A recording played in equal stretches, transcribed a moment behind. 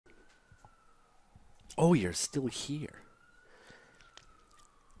Oh, you're still here.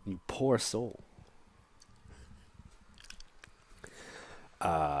 You poor soul.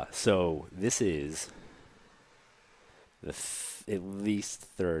 So this is the at least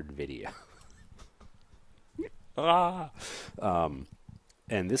third video. ah!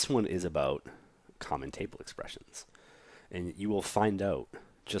 And this one is about common table expressions. And you will find out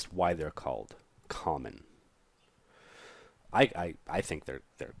just why they're called common. I think they're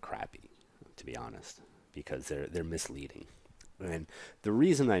crappy, to be honest, because they're misleading. And the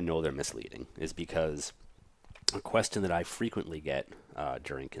reason I know they're misleading is because a question that I frequently get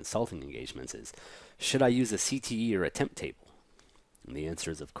during consulting engagements is, should I use a CTE or a temp table? And the answer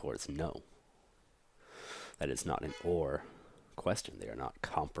is, of course, no. That is not an or question. They are not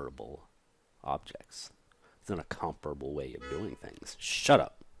comparable objects. It's not a comparable way of doing things. Shut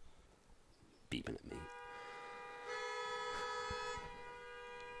up. Beeping at me.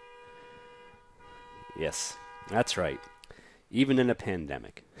 Yes, that's right. Even in a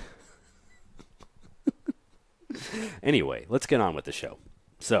pandemic. Anyway, let's get on with the show.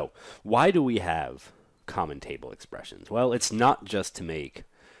 So, why do we have common table expressions? Well, it's not just to make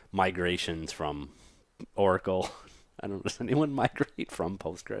migrations from Oracle. I don't know, does anyone migrate from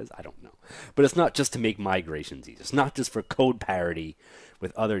Postgres? I don't know. But it's not just to make migrations easy. It's not just for code parity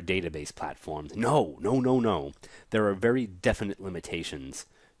with other database platforms. No, no, no, no. There are very definite limitations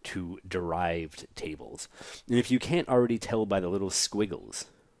to derived tables. And if you can't already tell by the little squiggles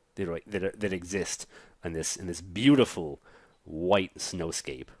that exist in this beautiful white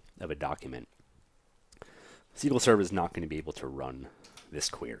snowscape of a document, SQL Server is not going to be able to run this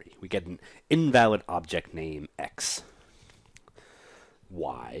query. We get an invalid object name X.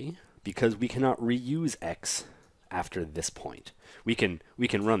 Why? Because we cannot reuse X after this point. We can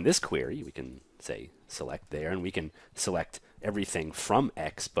run this query. We can say select there, and we can select everything from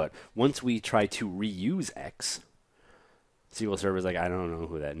X. But once we try to reuse X, SQL Server is like, I don't know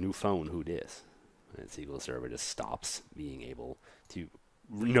who that new phone, who this. And SQL Server just stops being able to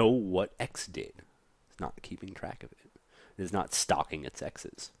know what X did. It's not keeping track of it. It is not stocking its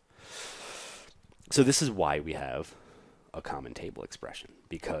X's. So this is why we have a common table expression,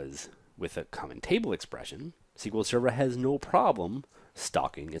 because with a common table expression, SQL Server has no problem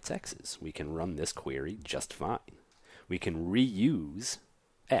stocking its X's. We can run this query just fine. We can reuse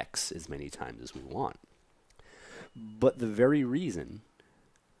X as many times as we want. But the very reason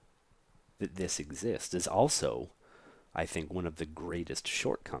that this exists is also, I think, one of the greatest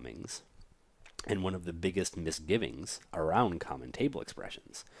shortcomings and one of the biggest misgivings around common table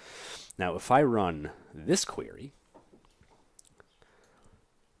expressions. Now, if I run this query,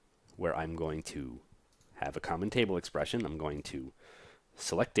 where I'm going to have a common table expression, I'm going to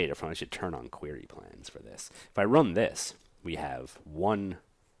select data from, I should turn on query plans for this. If I run this, we have one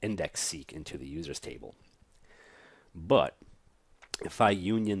index seek into the users table. But if I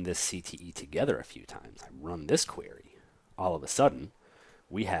union this CTE together a few times, I run this query, all of a sudden,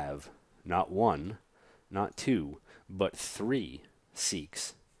 we have not one, not two, but three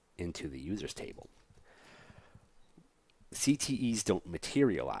seeks into the users table. CTEs don't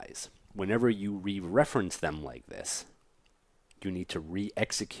materialize. Whenever you re-reference them like this, you need to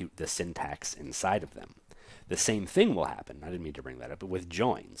re-execute the syntax inside of them. The same thing will happen, I didn't mean to bring that up, but with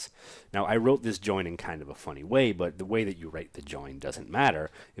joins. Now, I wrote this join in kind of a funny way, but the way that you write the join doesn't matter.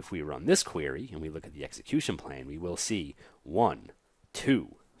 If we run this query and we look at the execution plan, we will see 1,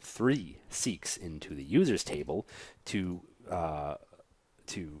 2, 3 seeks into the users table to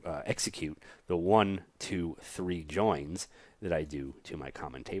execute the 1, 2, 3 joins that I do to my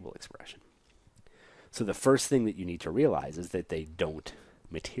common table expression. So the first thing that you need to realize is that they don't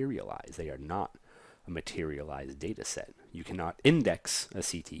materialize. They are not a materialized data set. You cannot index a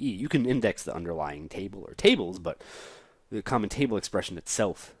CTE. You can index the underlying table or tables, but the common table expression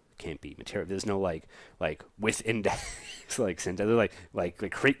itself can't be material. There's no like with index like syntax.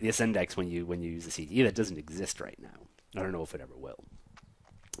 Like create this index when you use the CTE. That doesn't exist right now. I don't know if it ever will.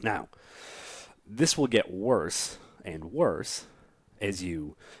 Now, this will get worse and worse as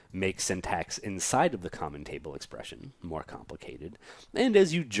you make syntax inside of the common table expression more complicated, and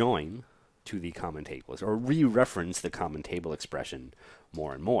as you join to the common tables or re-reference the common table expression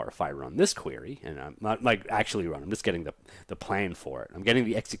more and more. If I run this query, and I'm not like actually run, I'm just getting the plan for it. I'm getting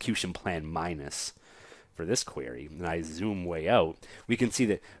the execution plan minus for this query, and I zoom way out, we can see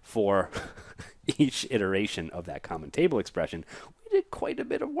that for each iteration of that common table expression, we did quite a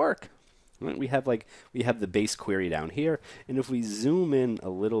bit of work. We have the base query down here, and if we zoom in a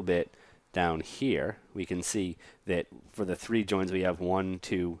little bit down here, we can see that for the 3 joins we have 1,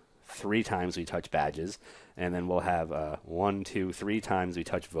 2, 3 times we touch badges, and then we'll have 1, 2, 3 times we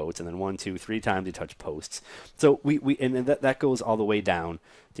touch votes, and then 1, 2, 3 times we touch posts. So and that goes all the way down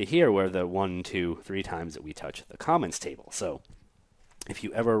to here, where the 1, 2, 3 times that we touch the comments table. So if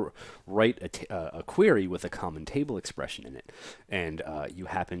you ever write a query with a common table expression in it, and you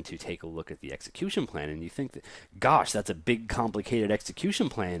happen to take a look at the execution plan, and you think that, gosh, that's a big, complicated execution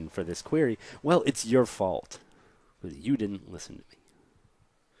plan for this query, well, it's your fault, because you didn't listen to me.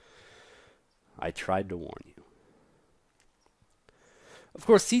 I tried to warn you. Of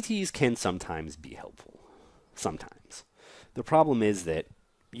course, CTEs can sometimes be helpful. Sometimes. The problem is that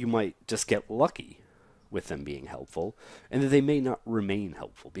you might just get lucky with them being helpful, and that they may not remain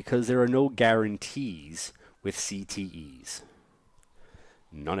helpful, because there are no guarantees with CTEs.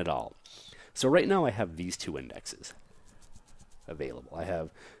 None at all. So right now I have these two indexes available. I have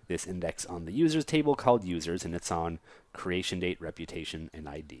this index on the users table called users, and it's on creation date, reputation, and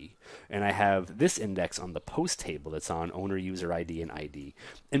ID. And I have this index on the post table that's on owner, user ID, and ID.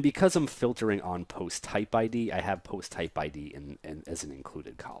 And because I'm filtering on post type ID, I have post type ID as an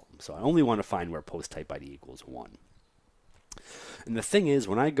included column. So I only want to find where post type ID equals 1. And the thing is,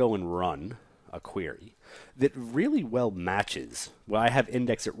 when I go and run a query that really well matches, well, I have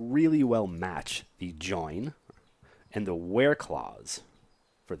index that really well match the join and the where clause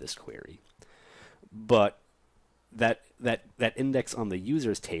for this query, but that index on the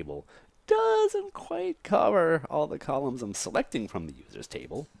users table doesn't quite cover all the columns I'm selecting from the users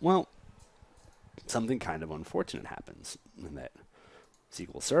table, well, something kind of unfortunate happens, in that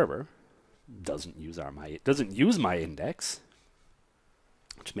SQL Server doesn't use my index,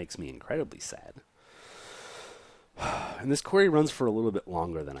 which makes me incredibly sad. And this query runs for a little bit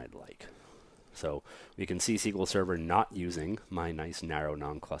longer than I'd like. So we can see SQL Server not using my nice narrow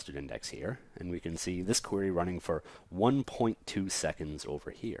non-clustered index here, and we can see this query running for 1.2 seconds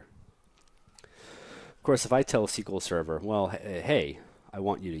over here. Of course, if I tell SQL Server, well, hey, I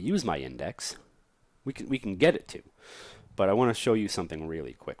want you to use my index, we can get it to. But I want to show you something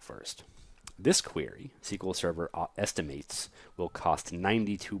really quick first. This query, SQL Server estimates, will cost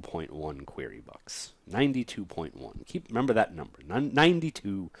 92.1 query bucks. 92.1. Remember that number,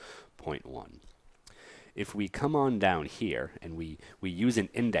 92.1. If we come on down here and we use an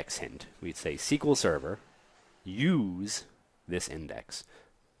index hint, we'd say SQL Server, use this index.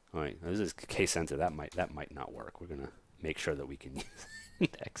 All right, this is case sensitive. That might not work. We're going to make sure that we can use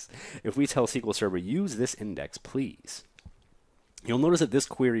index. If we tell SQL Server, use this index, please, you'll notice that this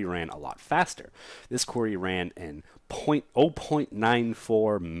query ran a lot faster. This query ran in 0.94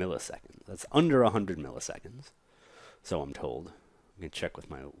 milliseconds. That's under 100 milliseconds, so I'm told. I can check with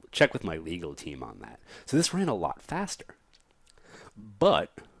my legal team on that. So this ran a lot faster.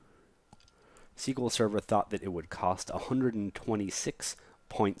 But SQL Server thought that it would cost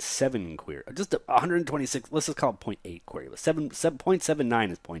 126.7 query, just 126. Let's just call it 0.8 query.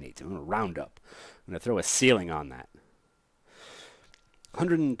 0.79 is 0.8. So I'm going to round up. I'm going to throw a ceiling on that.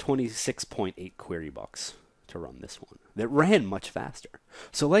 126.8 query bucks to run this one. That ran much faster.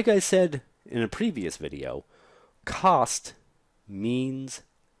 So like I said in a previous video, cost means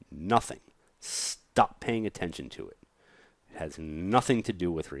nothing. Stop paying attention to it. It has nothing to do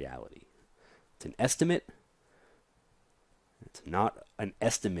with reality. It's an estimate. It's not an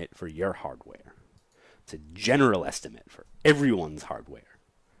estimate for your hardware. It's a general estimate for everyone's hardware.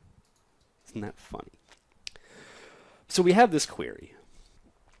 Isn't that funny? So we have this query.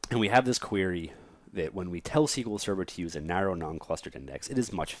 And we have this query that when we tell SQL Server to use a narrow non-clustered index, it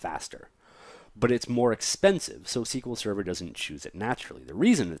is much faster. But it's more expensive, so SQL Server doesn't choose it naturally. The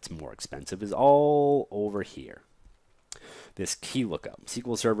reason it's more expensive is all over here. This key lookup.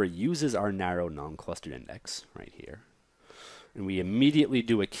 SQL Server uses our narrow non-clustered index right here. And we immediately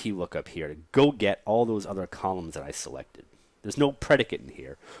do a key lookup here to go get all those other columns that I selected. There's no predicate in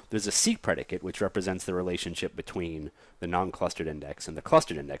here. There's a seek predicate, which represents the relationship between the non-clustered index and the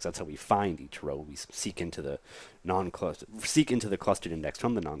clustered index. That's how we find each row. We seek into the clustered index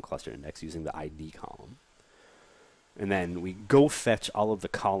from the non-clustered index using the ID column. And then we go fetch all of the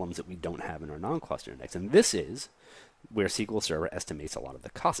columns that we don't have in our non-clustered index. And this is where SQL Server estimates a lot of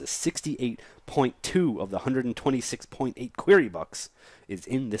the cost. 68.2 of the 126.8 query bucks is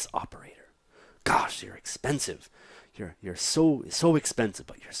in this operator. Gosh, you're expensive. You're so expensive,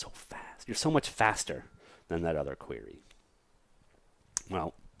 but you're so fast. You're so much faster than that other query.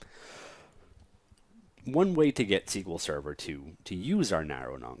 Well, one way to get SQL Server to use our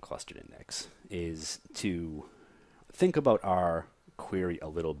narrow non-clustered index is to think about our query a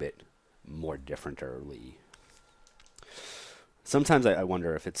little bit more differently. Sometimes I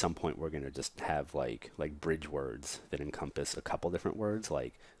wonder if at some point we're going to just have like bridge words that encompass a couple different words.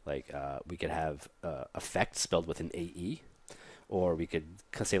 We could have effect spelled with an AE, or we could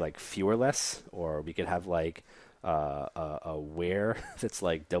say like fewerless, or we could have like a where that's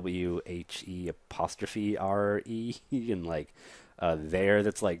like WHE apostrophe RE, and like there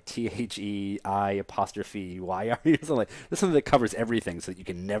that's like THEI apostrophe YRE, or something like that's something that covers everything so that you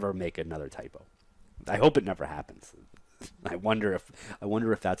can never make another typo. I hope it never happens. I wonder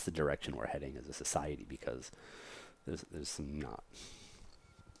if that's the direction we're heading as a society, because there's some not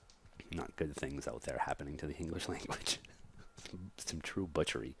good things out there happening to the English language. Some true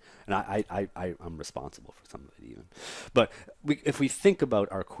butchery, and I'm responsible for some of it even. But if we think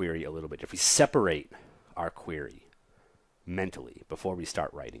about our query a little bit, if we separate our query mentally before we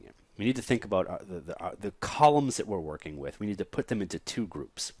start writing it, we need to think about the columns that we're working with. We need to put them into two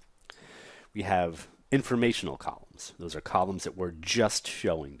groups. We have informational columns. Those are columns that we're just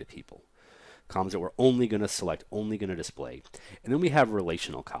showing to people, columns that we're only going to select, only going to display. And then we have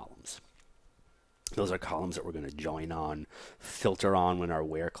relational columns. Those are columns that we're going to join on, filter on when our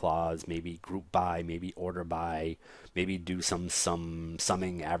where clause, maybe group by, maybe order by, maybe do some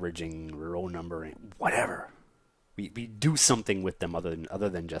summing, averaging, row numbering, whatever. We do something with them other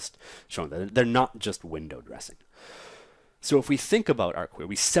than just showing them. They're not just window dressing. So if we think about our query,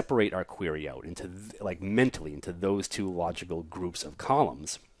 we separate our query out into mentally into those two logical groups of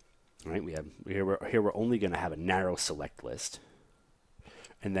columns. Right? We're only going to have a narrow select list.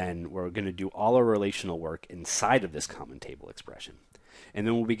 And then we're going to do all our relational work inside of this common table expression. And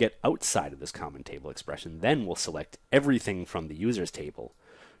then when we get outside of this common table expression, then we'll select everything from the users table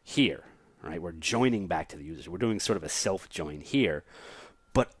here. Right? We're joining back to the users. We're doing sort of a self-join here,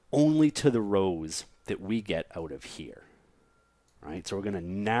 but only to the rows that we get out of here. Right? So we're going to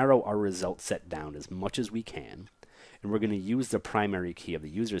narrow our result set down as much as we can, and we're going to use the primary key of the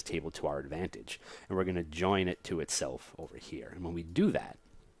users table to our advantage, and we're going to join it to itself over here. And when we do that,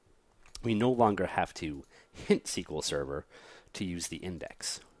 we no longer have to hint SQL Server to use the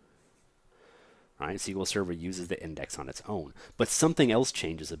index. Right? SQL Server uses the index on its own. But something else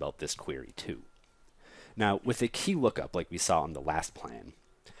changes about this query too. Now, with a key lookup like we saw on the last plan,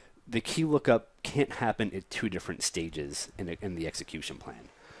 the key lookup can't happen at two different stages in the execution plan.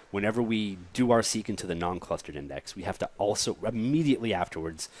 Whenever we do our seek into the non-clustered index, we have to also immediately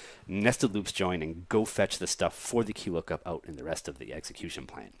afterwards nested loops join and go fetch the stuff for the key lookup out in the rest of the execution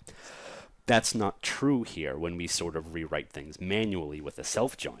plan. That's not true here when we sort of rewrite things manually with a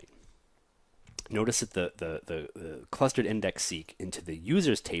self-join. Notice that the clustered index seek into the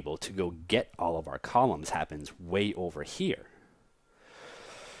users table to go get all of our columns happens way over here.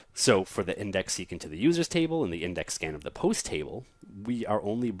 So for the index seek into the users table and the index scan of the post table, we are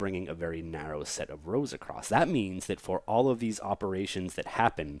only bringing a very narrow set of rows across. That means that for all of these operations that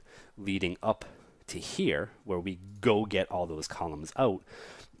happen leading up to here, where we go get all those columns out,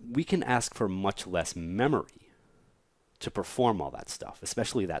 we can ask for much less memory to perform all that stuff,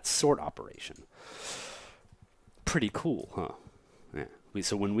 especially that sort operation. Pretty cool, huh? Yeah.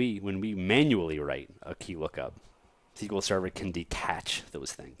 So when we manually write a key lookup, SQL Server can detach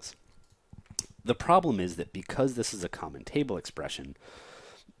those things. The problem is that because this is a common table expression,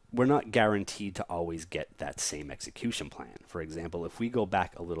 we're not guaranteed to always get that same execution plan. For example, if we go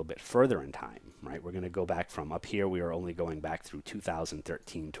back a little bit further in time, right, we're going to go back from up here, we are only going back through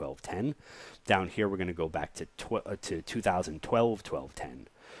 2013, 12, 10. Down here, we're going to go back to 2012, 12, 10.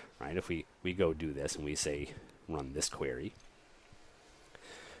 Right? If we go do this and we say run this query,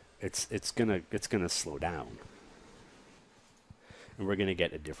 it's gonna slow down, and we're going to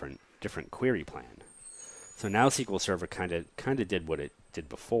get a different query plan. So now SQL Server kind of did what it did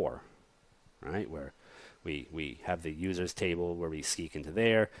before, right? Where we have the users table where we seek into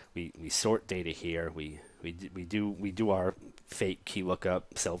there, we sort data here, we do our fake key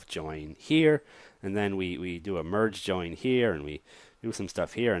lookup self join here, and then we do a merge join here, and we do some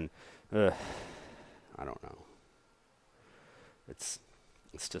stuff here, and I don't know. It's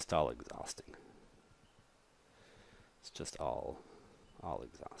just all exhausting. It's just all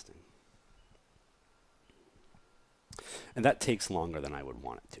exhausting. And that takes longer than I would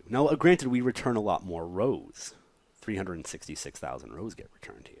want it to. Now, granted, we return a lot more rows. 366,000 rows get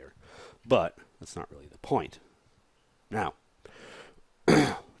returned here. But that's not really the point. Now,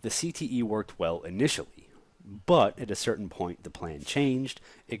 the CTE worked well initially, but at a certain point, the plan changed.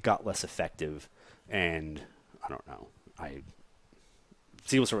 It got less effective, and I don't know.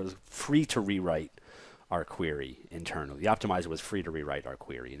 SQL Server was free to rewrite our query internally. The optimizer was free to rewrite our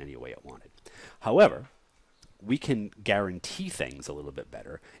query in any way it wanted. However, we can guarantee things a little bit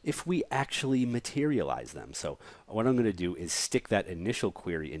better if we actually materialize them. So what I'm going to do is stick that initial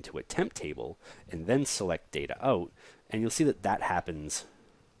query into a temp table and then select data out, and you'll see that that happens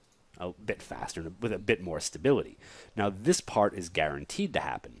a bit faster with a bit more stability. Now this part is guaranteed to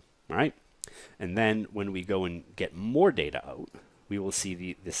happen, right? And then when we go and get more data out, we will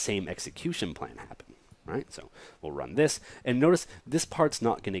see the same execution plan happen, right? So we'll run this, and notice this part's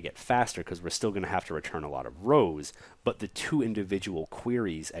not going to get faster because we're still going to have to return a lot of rows, but the two individual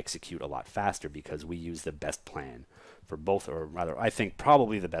queries execute a lot faster because we use the best plan for both, or rather, I think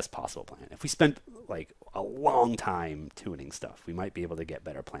probably the best possible plan. If we spent like a long time tuning stuff, we might be able to get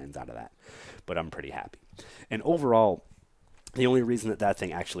better plans out of that, but I'm pretty happy. And overall, the only reason that that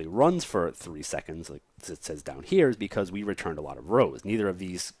thing actually runs for 3 seconds, like it says down here, is because we returned a lot of rows. Neither of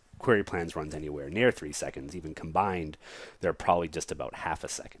these query plans runs anywhere near 3 seconds. Even combined, they're probably just about half a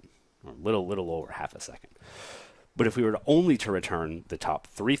second, or little over half a second. But if we were only to return the top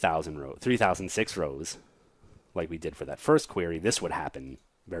 3006 rows, like we did for that first query, this would happen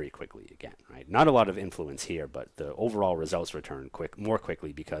very quickly again, right? Not a lot of influence here, but the overall results return more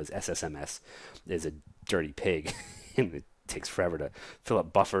quickly because SSMS is a dirty pig and it takes forever to fill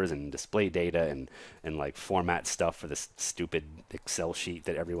up buffers and display data and like format stuff for this stupid Excel sheet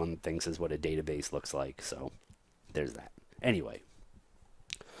that everyone thinks is what a database looks like. So there's that. Anyway,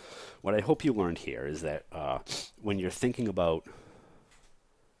 what I hope you learned here is that when you're thinking about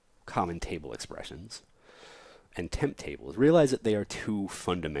common table expressions and temp tables, realize that they are two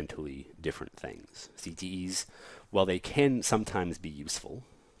fundamentally different things. CTEs, while they can sometimes be useful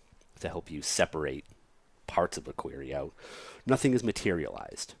to help you separate parts of a query out, nothing is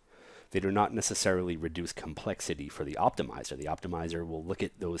materialized. They do not necessarily reduce complexity for the optimizer. The optimizer will look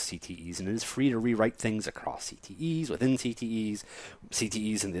at those CTEs and it is free to rewrite things across CTEs, within CTEs,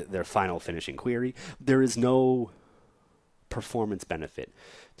 CTEs in their final finishing query. There is no performance benefit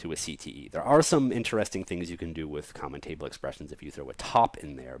to a CTE. There are some interesting things you can do with common table expressions if you throw a top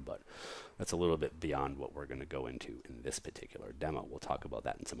in there, but that's a little bit beyond what we're going to go into in this particular demo. We'll talk about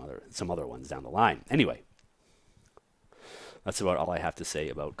that in some other ones down the line. Anyway, that's about all I have to say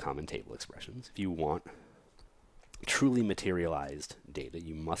about common table expressions. If you want truly materialized data,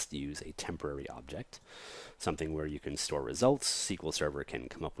 you must use a temporary object, something where you can store results. SQL Server can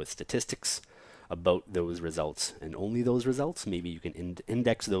come up with statistics about those results and only those results. Maybe you can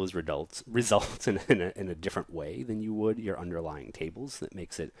index those results in a different way than you would your underlying tables. That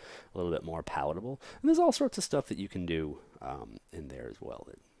makes it a little bit more palatable. And there's all sorts of stuff that you can do in there as well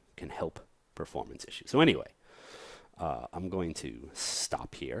that can help performance issues. So anyway, I'm going to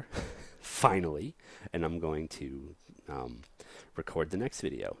stop here, finally, and I'm going to record the next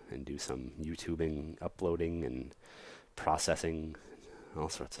video and do some YouTubing, uploading, and processing, all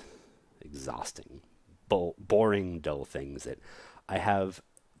sorts of exhausting, boring, dull things that I have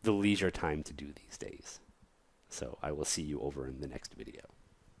the leisure time to do these days. So I will see you over in the next video.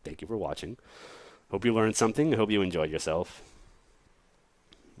 Thank you for watching. Hope you learned something. I hope you enjoyed yourself,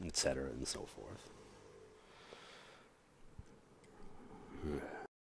 etc. and so forth.